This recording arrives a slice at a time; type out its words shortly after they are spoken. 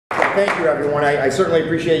Thank you, everyone. I certainly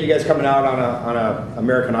appreciate you guys coming out on a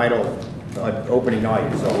American Idol opening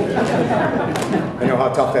night. So I know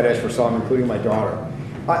how tough that is for some, including my daughter.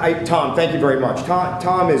 Tom, thank you very much.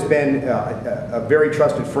 Tom has been a very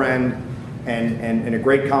trusted friend and a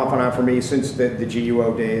great confidant for me since the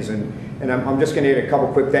GUO days. And I'm just going to get a couple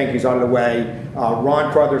quick thank yous out of the way.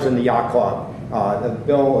 Ron Crothers and the Yacht Club.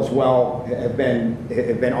 Bill as well have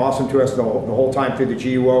been awesome to us the whole time through the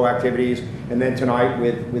GUO activities, and then tonight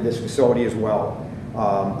with this facility as well.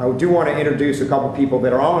 I do want to introduce a couple people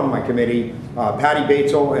that are on my committee. Patty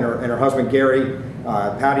Batesel and her husband Gary.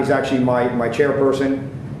 Patty's actually my chairperson,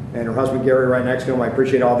 and her husband Gary right next to him. I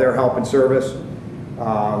appreciate all their help and service.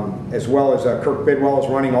 As well as Kirk Bidwell is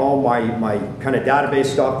running all my kind of database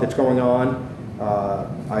stuff that's going on.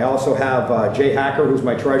 I also have Jay Hacker, who's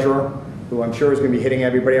my treasurer, who I'm sure is going to be hitting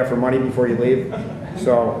everybody up for money before you leave.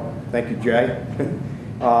 So thank you, Jay.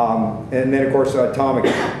 And then, of course, Tom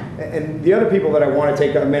again. And the other people that I want to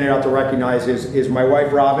take a minute out to recognize is my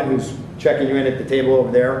wife, Robin, who's checking you in at the table over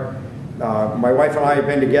there. My wife and I have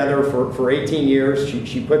been together for 18 years.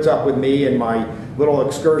 She puts up with me and my little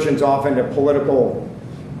excursions off into political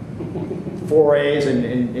forays,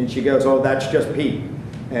 and she goes, oh, that's just Pete.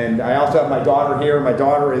 And I also have my daughter here. My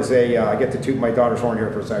daughter is I get to toot my daughter's horn here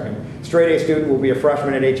for a second. Straight A student, will be a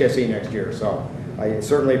freshman at HSE next year. So I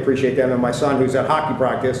certainly appreciate them. And my son, who's at hockey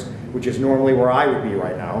practice, which is normally where I would be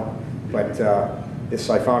right now. But this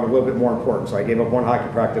I found a little bit more important. So I gave up one hockey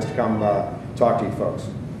practice to come talk to you folks.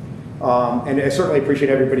 And I certainly appreciate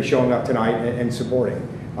everybody showing up tonight and supporting.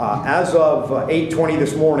 As of 8:20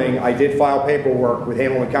 this morning, I did file paperwork with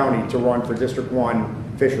Hamilton County to run for District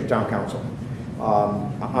 1 Fisher Town Council.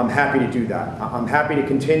 I'm happy to do that. I'm happy to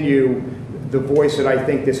continue the voice that I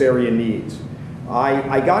think this area needs.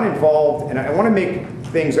 I got involved, and I want to make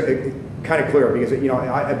things kind of clear because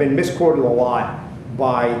I've been misquoted a lot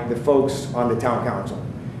by the folks on the town council.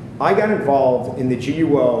 I got involved in the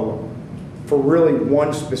GUO for really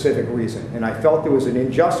one specific reason, and I felt there was an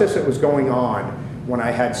injustice that was going on when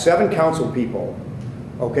I had 7 council people,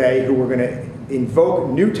 okay, who were going to invoke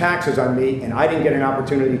new taxes on me, and I didn't get an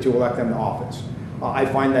opportunity to elect them to office. I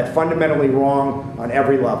find that fundamentally wrong on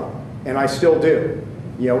every level, and I still do.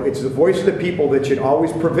 It's the voice of the people that should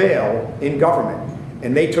always prevail in government,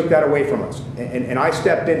 and they took that away from us. And I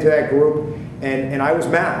stepped into that group, and I was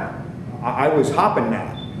mad. I was hopping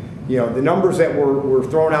mad. The numbers that were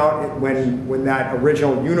thrown out when that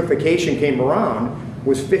original unification came around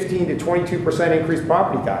was 15 to 22% increased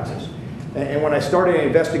property taxes. And when I started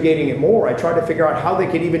investigating it more, I tried to figure out how they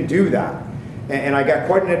could even do that. And I got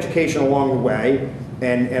quite an education along the way.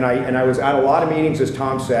 And I was at a lot of meetings, as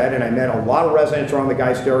Tom said, and I met a lot of residents around the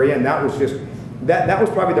Geist area, and that was just, that was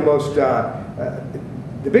probably the most,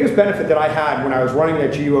 the biggest benefit that I had when I was running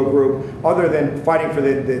that GUO group, other than fighting for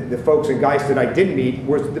the folks in Geist that I didn't meet,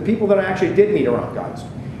 was the people that I actually did meet around Geist,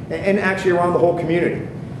 and actually around the whole community.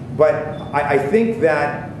 But I think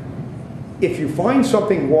that if you find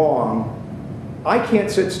something wrong, I can't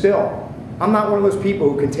sit still. I'm not one of those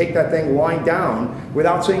people who can take that thing lying down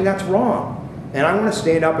without saying that's wrong. And I want to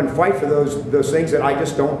stand up and fight for those things that I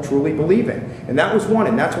just don't truly believe in. And that was one,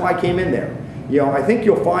 and that's why I came in there. I think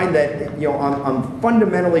you'll find that I'm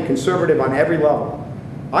fundamentally conservative on every level.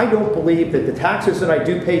 I don't believe that the taxes that I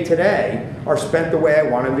do pay today are spent the way I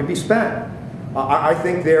want them to be spent. I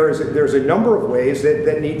think there's a number of ways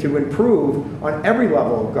that need to improve on every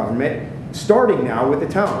level of government, starting now with the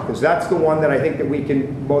town, because that's the one that I think that we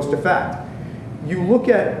can most affect. You look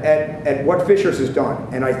at what Fishers has done,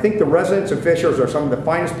 and I think the residents of Fishers are some of the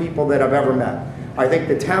finest people that I've ever met. I think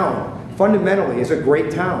the town, fundamentally, is a great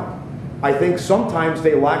town. I think sometimes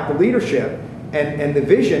they lack the leadership and the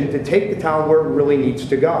vision to take the town where it really needs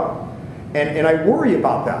to go. And I worry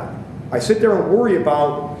about that. I sit there and worry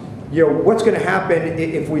about what's going to happen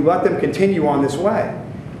if we let them continue on this way.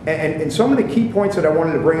 And some of the key points that I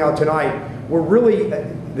wanted to bring out tonight were really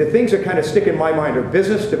the things that kind of stick in my mind are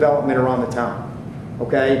business development around the town.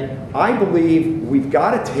 Okay? I believe we've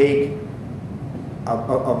got to take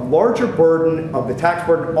a larger burden of the tax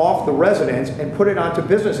burden off the residents and put it onto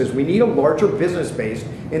businesses. We need a larger business base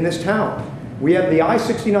in this town. We have the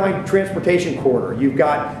I-69 transportation corridor. You've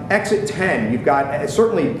got exit 10. You've got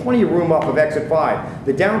certainly plenty of room up of exit 5.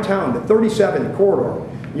 The downtown, the 37 corridor.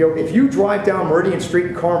 If you drive down Meridian Street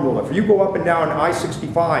in Carmel, if you go up and down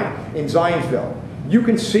I-65 in Zionsville, you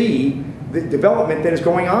can see the development that is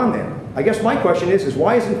going on there. I guess my question is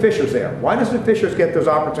why isn't Fishers there? Why doesn't Fishers get those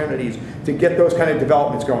opportunities to get those kind of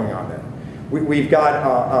developments going on there? We've got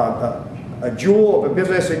a jewel of a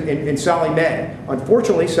business in Sally Mae.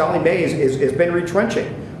 Unfortunately, Sally Mae has been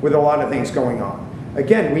retrenching with a lot of things going on.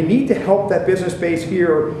 Again, we need to help that business base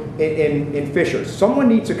here in Fishers. Someone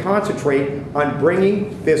needs to concentrate on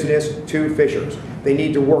bringing business to Fishers. They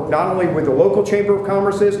need to work not only with the local Chamber of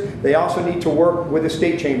Commerces, they also need to work with the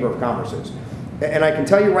state Chamber of Commerces. And I can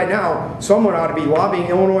tell you right now, someone ought to be lobbying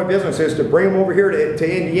Illinois businesses to bring them over here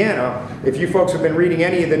to Indiana, if you folks have been reading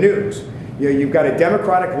any of the news. You know, you've got a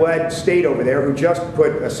Democratic-led state over there who just put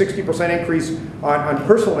a 60% increase on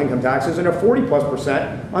personal income taxes and a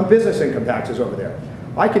 40+% on business income taxes over there.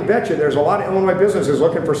 I can bet you there's a lot of Illinois businesses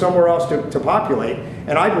looking for somewhere else to populate,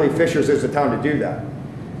 and I believe Fishers is the town to do that.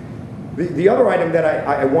 The other item that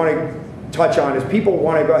I want to touch on is people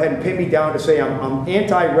want to go ahead and pin me down to say I'm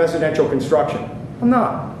anti-residential construction. I'm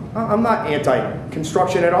not. I'm not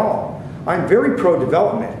anti-construction at all. I'm very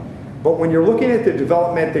pro-development. But when you're looking at the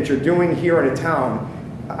development that you're doing here in a town,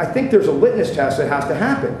 I think there's a litmus test that has to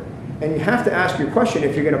happen. And you have to ask your question,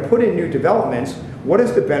 if you're going to put in new developments, what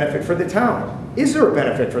is the benefit for the town? Is there a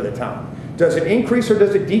benefit for the town? Does it increase or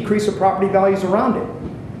does it decrease the property values around it?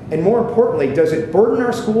 And more importantly, does it burden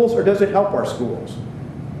our schools or does it help our schools?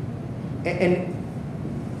 And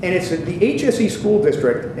it's the HSE school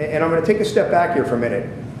district, and I'm going to take a step back here for a minute.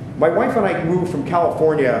 My wife and I moved from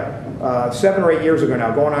California 7 or 8 years ago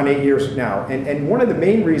now, going on 8 years now. And one of the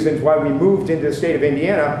main reasons why we moved into the state of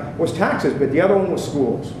Indiana was taxes, but the other one was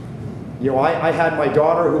schools. You know, I had my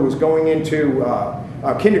daughter who was going into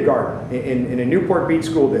kindergarten in a Newport Beach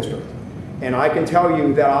school district. And I can tell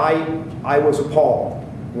you that I was appalled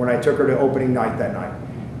when I took her to opening night that night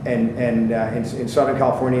in Southern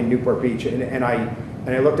California in Newport Beach. And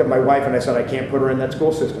I looked at my wife and I said, I can't put her in that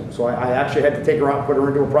school system. So I actually had to take her out and put her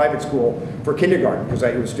into a private school for kindergarten because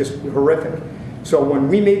it was just horrific. So when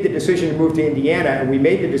we made the decision to move to Indiana and we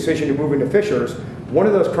made the decision to move into Fishers, one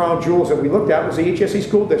of those crown jewels that we looked at was the HSE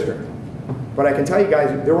school district. But I can tell you guys,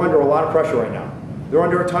 they're under a lot of pressure right now. They're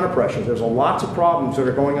under a ton of pressure. There's lots of problems that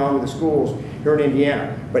are going on with the schools here in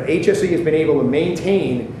Indiana. But HSE has been able to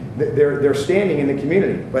maintain their standing in the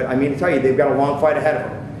community. But I mean to tell you, they've got a long fight ahead of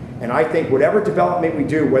them. And I think whatever development we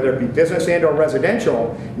do, whether it be business and or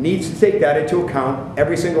residential, needs to take that into account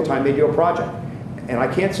every single time they do a project. And I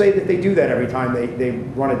can't say that they do that every time they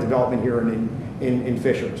run a development here in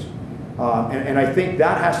Fishers. And I think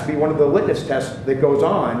that has to be one of the litmus tests that goes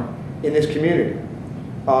on in this community.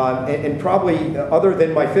 And probably other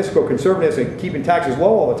than my fiscal conservativeness and keeping taxes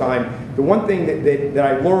low all the time, the one thing that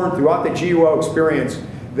I learned throughout the GUO experience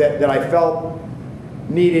that I felt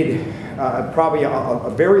needed probably a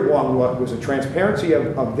very long look was the transparency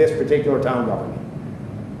of this particular town government.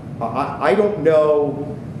 I don't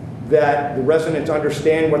know that the residents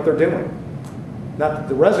understand what they're doing. Not that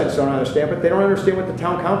the residents don't understand, but they don't understand what the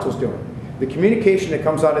town council's doing. The communication that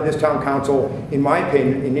comes out of this town council, in my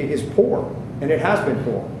opinion, is poor, and it has been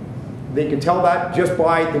poor. They can tell that just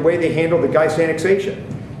by the way they handle the Geist annexation.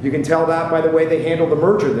 You can tell that by the way they handle the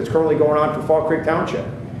merger that's currently going on for Fall Creek Township.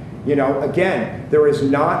 You know, again, there is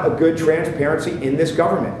not a good transparency in this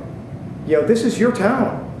government. You know, this is your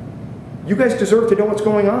town. You guys deserve to know what's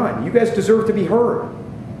going on. You guys deserve to be heard.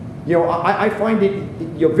 You know, I find it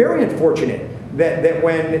very unfortunate that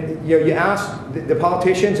when you ask the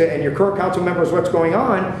politicians and your current council members what's going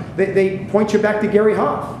on, they point you back to Gary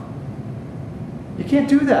Hoff. You can't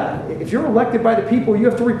do that. If you're elected by the people, you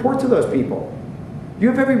have to report to those people. You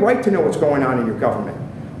have every right to know what's going on in your government.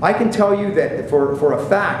 I can tell you that for a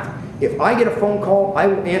fact, if I get a phone call, I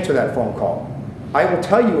will answer that phone call. I will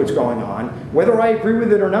tell you what's going on. Whether I agree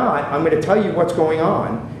with it or not, I'm going to tell you what's going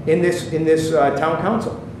on in this town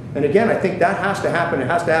council. And again, I think that has to happen. It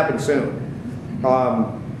has to happen soon. I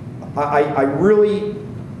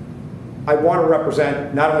want to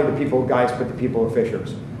represent not only the people of Geist, but the people of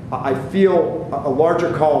Fishers. I feel a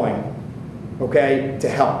larger calling, okay, to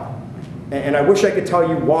help. And I wish I could tell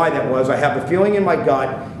you why that was. I have a feeling in my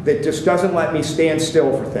gut that just doesn't let me stand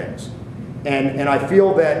still for things. And I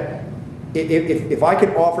feel that if I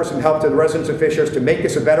could offer some help to the residents of Fishers to make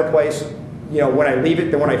this a better place, you know, when I leave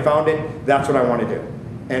it than when I found it, that's what I want to do.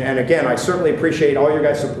 And again, I certainly appreciate all your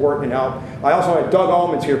guys' support and help. I also have Doug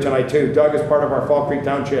Allman's here tonight too. Doug is part of our Fall Creek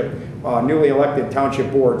Township newly elected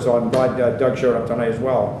township board, so I'm glad Doug showed up tonight as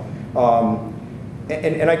well.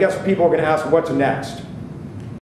 And I guess people are going to ask, what's next?